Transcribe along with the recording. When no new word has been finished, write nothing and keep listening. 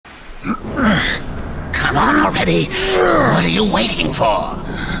Come on already! What are you waiting for?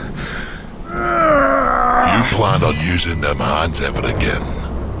 You plan on using them hands ever again?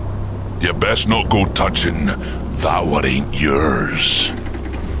 You best not go touching that what ain't yours.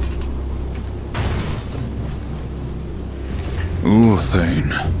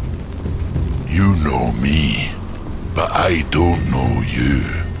 Ulthane. You know me, but I don't know you.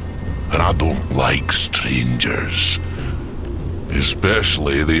 And I don't like strangers.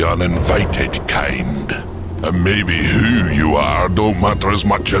 Especially the uninvited kind. And maybe who you are don't matter as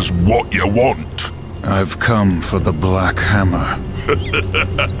much as what you want. I've come for the Black Hammer.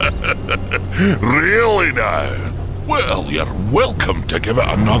 Really now? Well, you're welcome to give it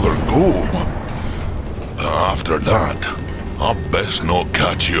another go. But after that, I'll best not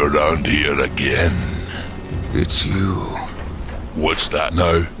catch you around here again. It's you. What's that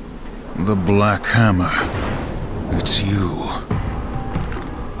now? The Black Hammer. It's you.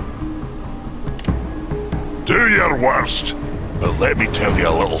 Do your worst. But let me tell you a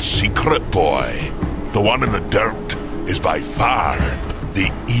little secret, boy. The one in the dirt is by far the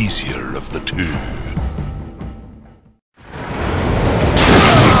easier of the two.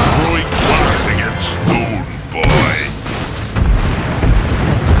 Throwing glass against stone, boy.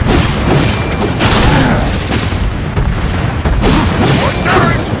 Watch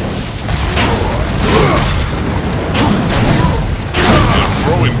out! You're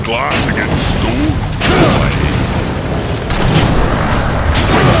throwing glass against stone, boy.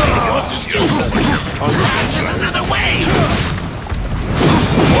 This is useless. There's another way!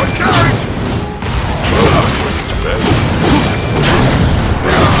 Watch out! It's best.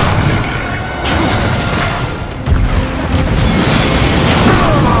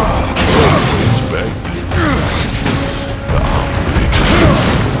 It's bad. But I'll break it.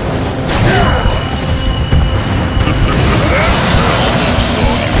 Almost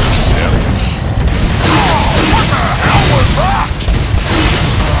thought you were serious. What the hell was that?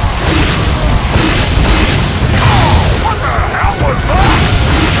 What's that?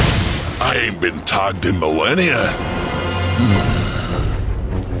 I ain't been tagged in millennia.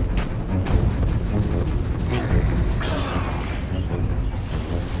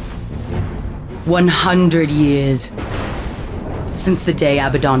 100 years. Since the day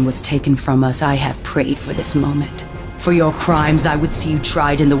Abaddon was taken from us, I have prayed for this moment. For your crimes, I would see you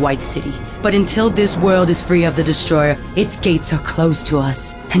tried in the White City. But until this world is free of the Destroyer, its gates are closed to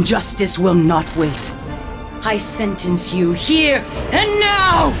us, and justice will not wait. I sentence you here and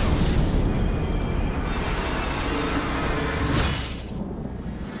now!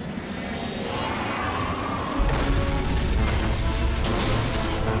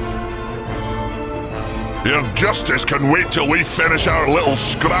 Your justice can wait till we finish our little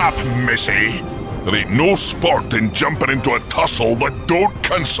scrap, missy. There ain't no sport in jumping into a tussle that don't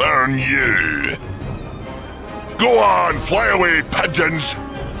concern you. Go on, fly away, pigeons,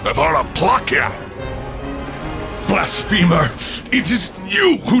 before I pluck ya. Blasphemer! It is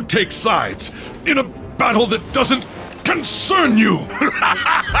you who take sides in a battle that doesn't concern you!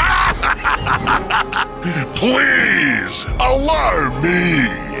 Please, allow me!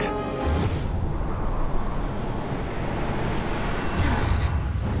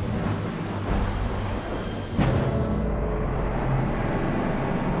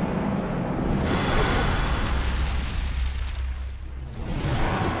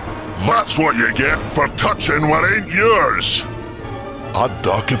 That's what you get for touching what ain't yours. I'd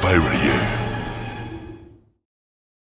duck if I were you.